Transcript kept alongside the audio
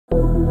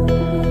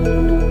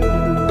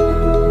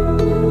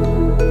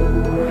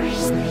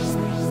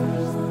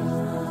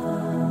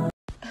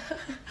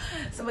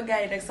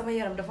gars yi nag sama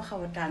yaram dafa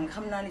xaw a tàng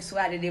xam naa ni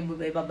soirée démb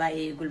bay ba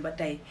bàyyeegul ba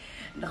tey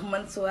ndax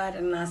man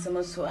soirée naa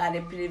sama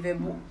soirée privée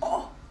bu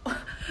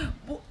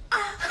bu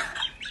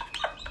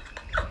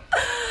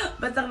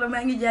ba tax na maa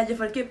ngi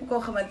jaajëfal képp koo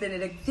xamante ne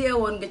rek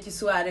teewoon nga ci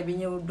soirée bi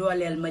ñëw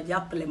dooleel ma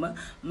jàppale ma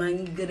maa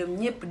ngi gërëm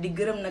ñëpp di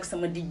gërëm nag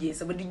sama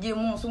DJ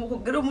moom su ma ko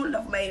gërëmul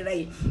daf may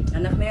rey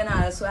ndax nee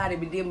naa la soirée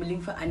bi démb li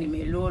nga fa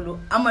animé loolu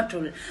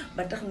amatul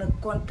ba tax na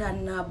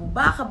kontaan naa bu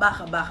baax a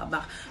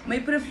baax may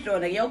profité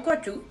nag yow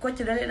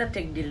Kocc da leen a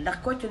teg dil ndax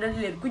Kocc da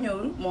leen ku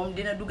ñëw moom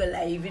dina dugal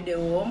ay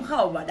vidéo am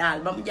xaw ba daal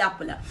ba mu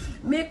jàpp la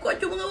mais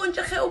Kocc bu nga woon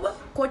ca xew ba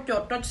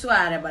Koccoo toj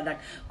soirée ba nag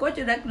Kocc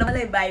nag dama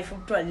lay bàyyi fu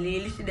mu toll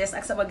li ci des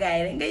ak sama gars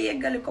yi rek ngay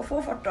yeggali ko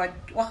foofa toj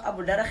wax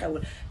abu dara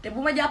xewul te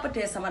bu ma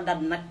jàppatee sama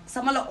dat nag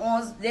sama la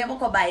 11 dee ma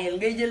ko bàyyeel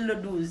ngay jël la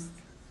 12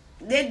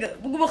 dégg nga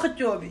bugguma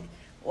xëccoo bi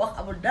wax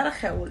abu dara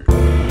xewul.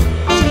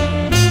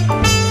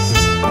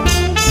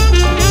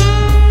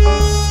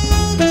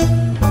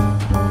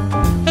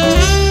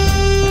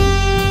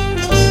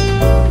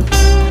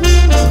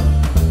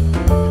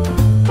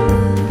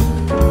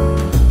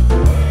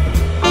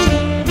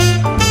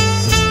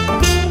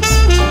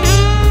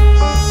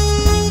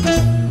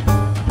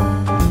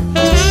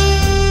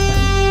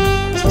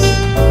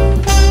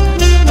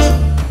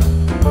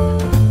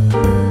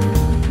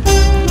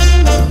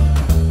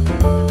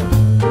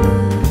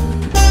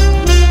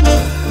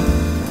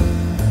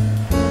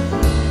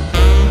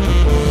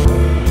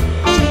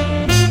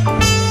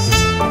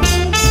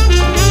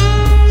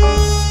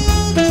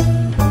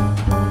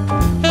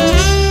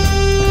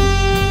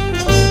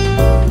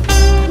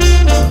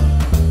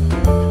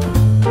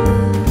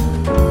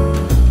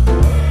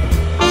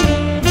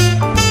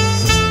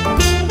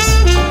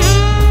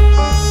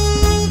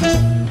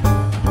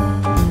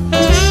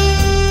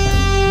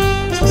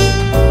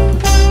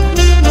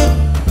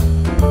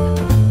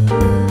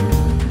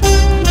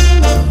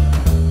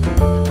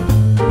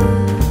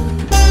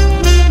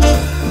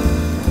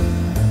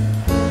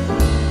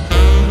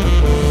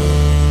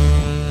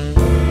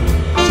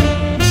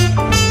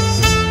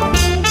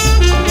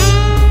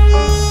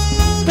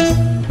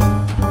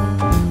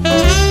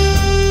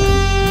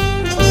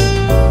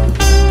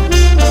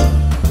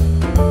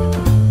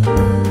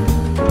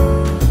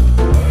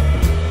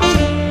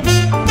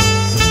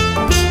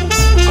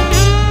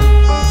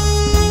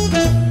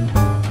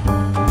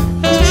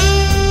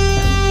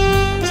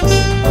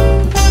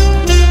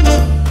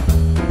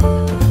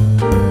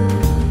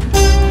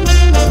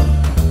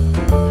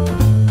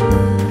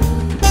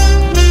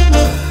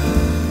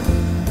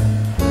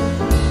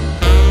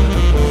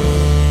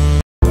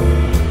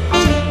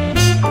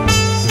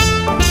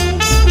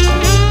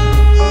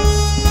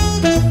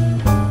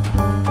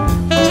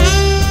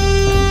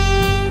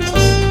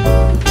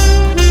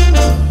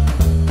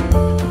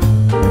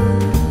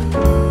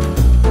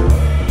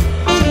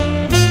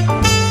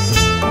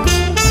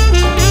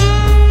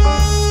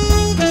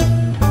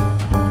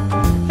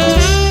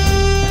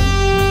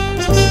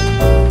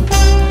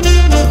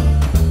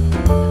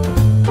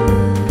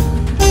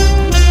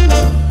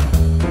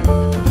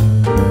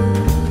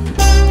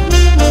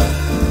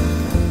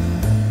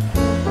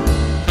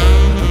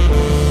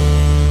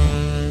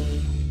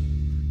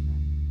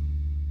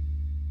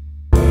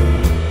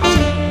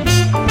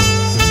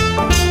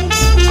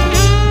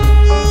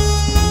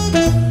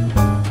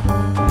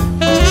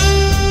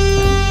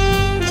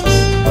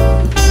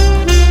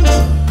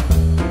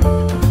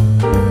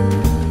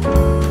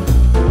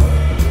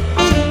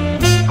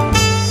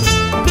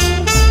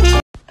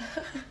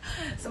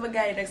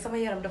 sama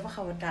yaram dafa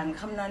xaw a tàng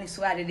xam naa ni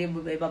soirée démb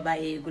bay ba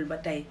bàyyeegul ba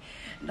tey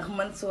ndax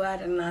man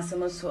soirée naa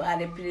sama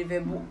soirée privée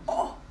bu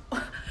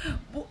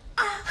bu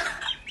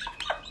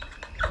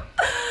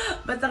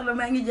ba tax na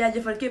maa ngi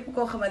jaajëfal képp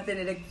koo xamante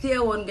ne rek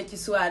teewoon nga ci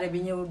soirée bi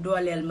ñëw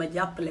dooleel ma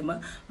jàppale ma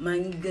maa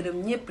ngi gërëm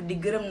ñëpp di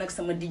gërëm nag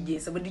sama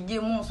DJ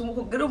moom su ma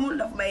ko gërëmul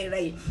daf may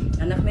rey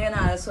ndax nee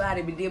naa la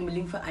soirée bi démb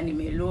li nga fa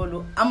animé loolu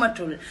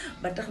amatul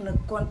ba tax na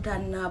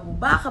kontaan naa bu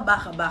baax a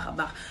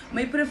baax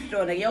may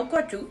profité nag yow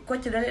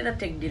Kocc da leen a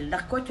teg dil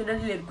ndax Kocc da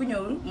leen ku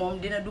ñëw moom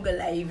dina dugal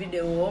ay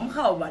vidéo am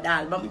xaw ba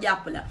daal ba mu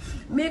jàpp la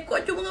mais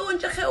Kocc bu nga woon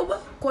ca xew ba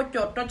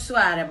Koccoo toj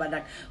soirée ba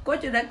nag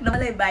Kocc nag dama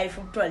lay bàyyi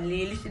fu mu toll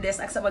li ci des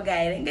ak sama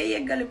gars yi rek ngay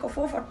yeggali ko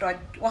foofa toj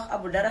wax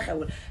abu dara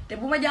xewul te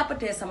bu ma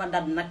jàppatee sama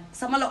dat nag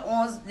sama la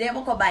 11 dee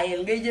ma ko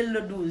bàyyeel ngay jël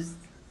la 12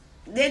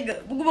 dégg nga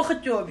bugguma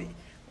xëccoo bi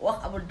wax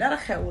abu dara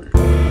xewul.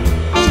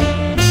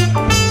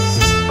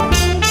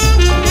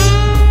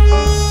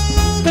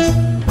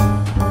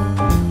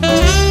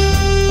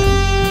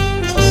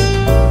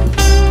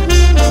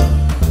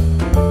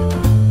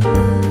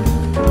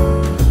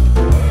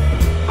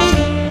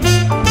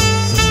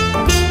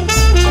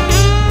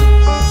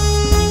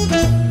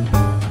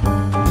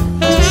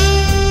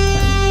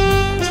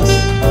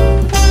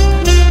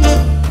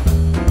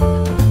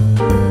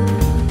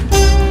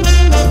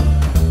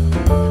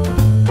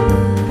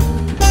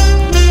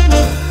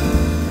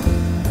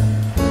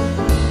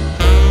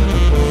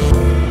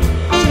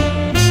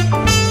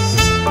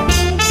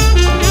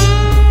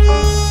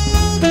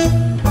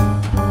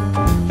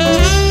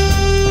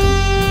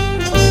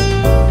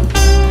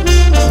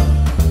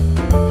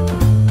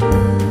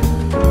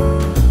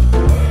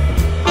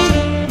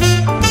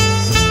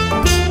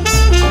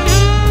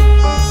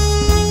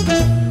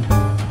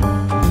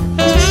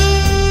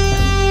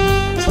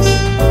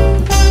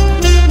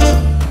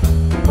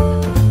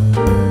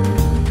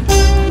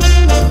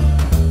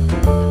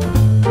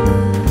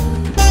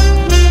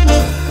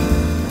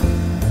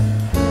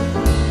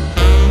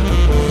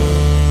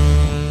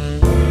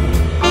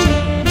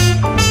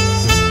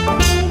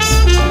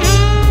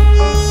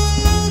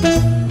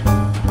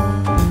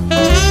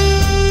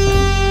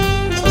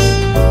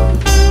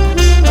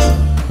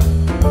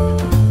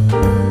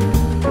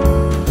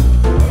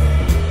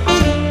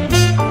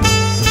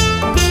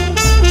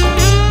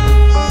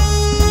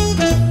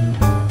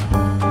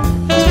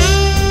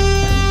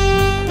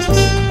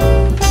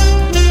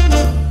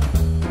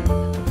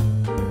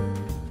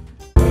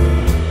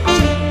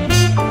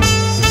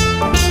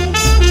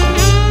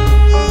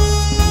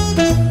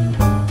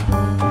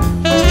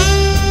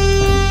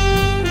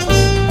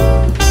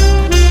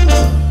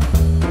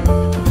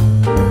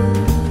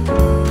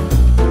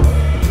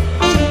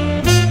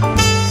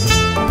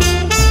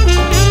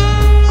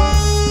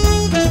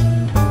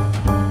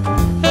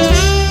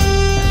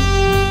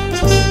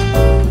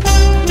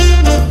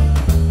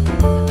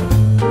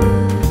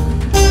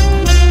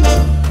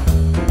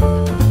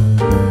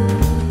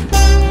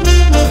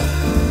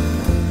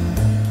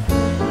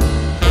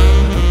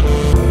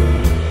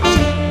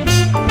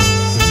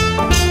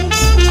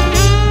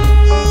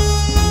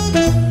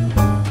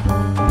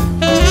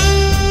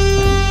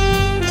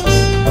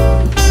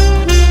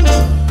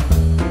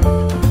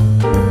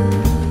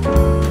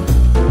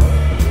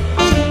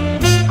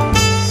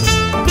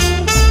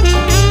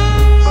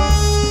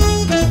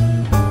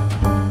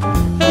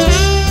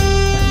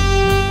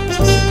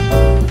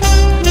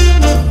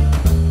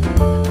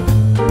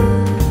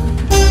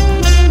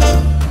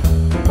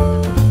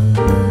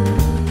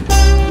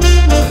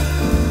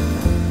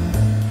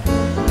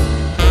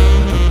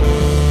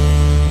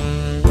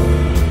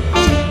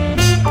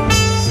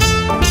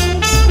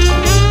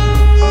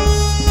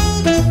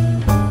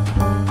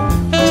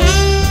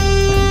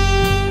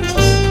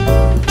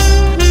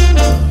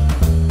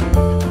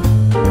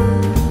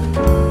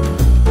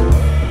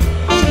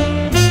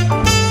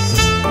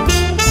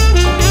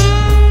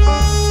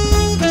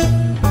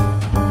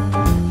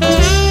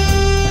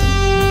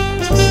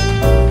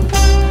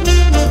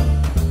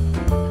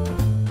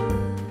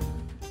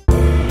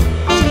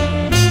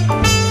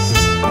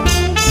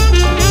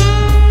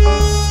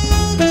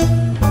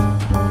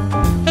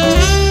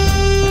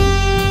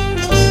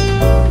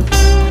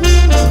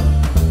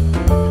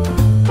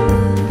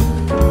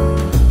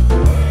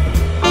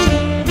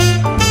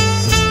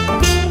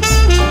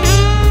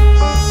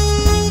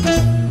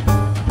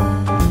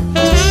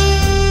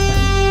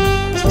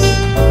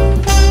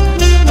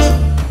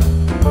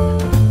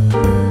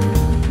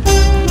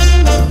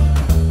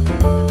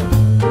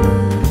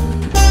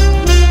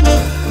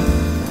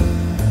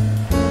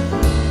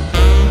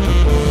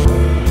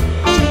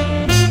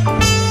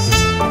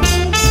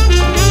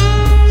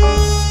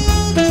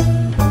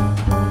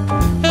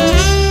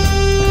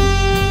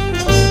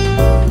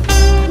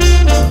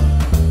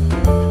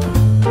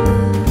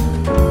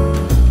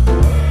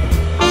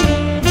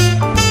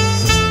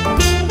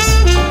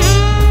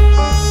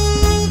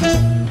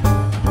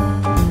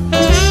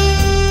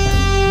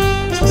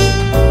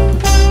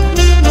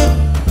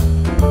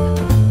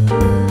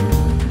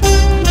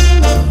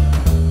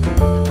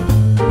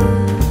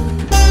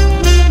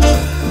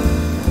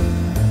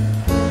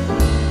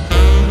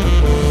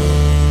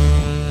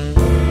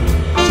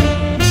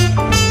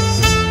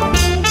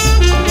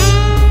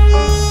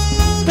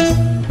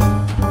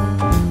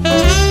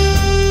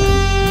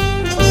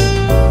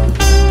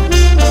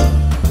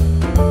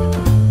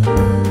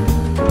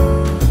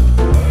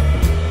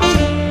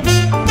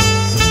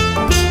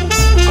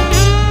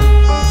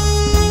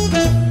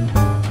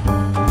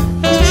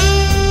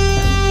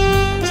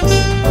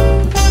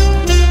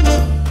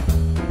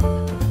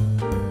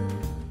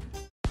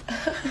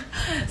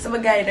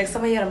 gars yi nag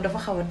sama yaram dafa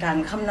xaw a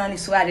tàng xam naa ni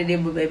soirée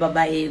démb bay ba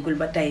bàyyeegul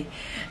ba tey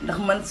ndax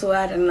man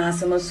soirée naa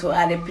sama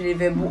soirée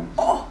privée bu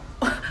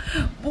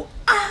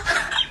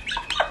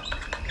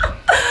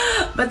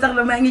ba tax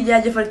na maa ngi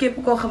jaajëfal képp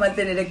koo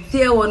xamante ne rek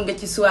teewoon nga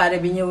ci soirée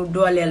bi ñëw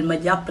dooleel ma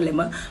jàppale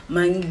ma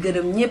maa ngi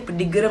gërëm ñëpp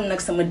di gërëm nag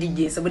sama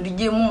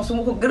DJ moom su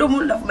ma ko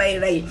gërëmul daf may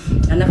rey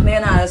ndax nee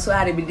naa la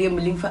soirée bi démb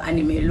li nga fa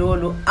animé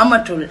loolu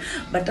amatul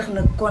ba tax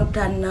na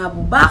kontaan naa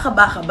bu baax a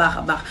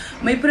baax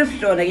may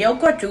profité nag yow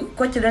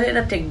Kocc da leen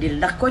a teg dil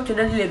ndax Kocc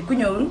da leen ku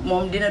ñëw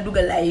moom dina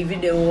dugal ay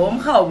vidéo am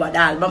xaw ba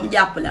daal ba mu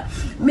jàpp la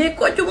mais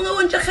Kocc bu nga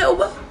woon ca xew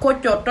ba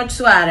Koccoo toj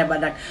soirée ba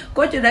nag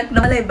Kocc nag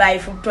dama lay bàyyi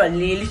fu mu toll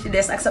lii li ci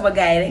des ak sama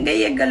gars yi rek nga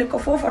yeggali ko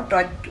foofa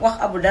toj wax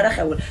abu dara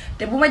xewul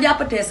te bu ma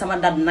jàppatee sama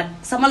date nag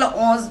sama la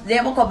 11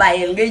 dee ma ko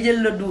bàyyeel ngay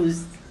jël la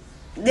 12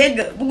 dégg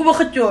nga bugguma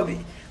xëccoo bi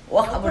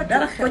wax abu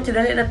dara xewul Kocc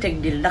da leen a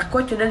teg dil ndax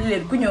Kocc da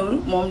leen ku ñëw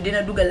moom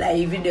dina dugal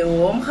ay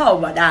vidéo am xaw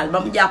ba daal ba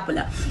mu jàpp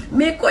la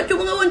mais Kocc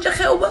bu nga woon ca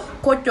xew ba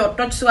Koccoo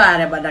toj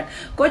soirée ba nag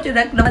Kocc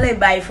nag dama lay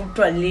bàyyi fu mu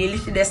toll lii li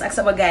ci des ak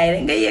sama gars yi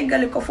rek nga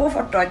yeggali ko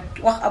foofa toj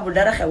wax abu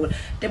dara xewul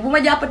te bu ma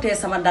jàppatee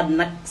sama date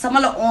nag sama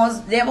la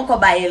 11 dee ma ko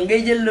bàyyeel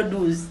ngay jël la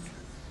 12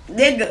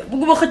 dégg nga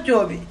bugguma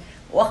xëccoo bi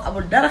wax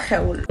amul dara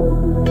xewul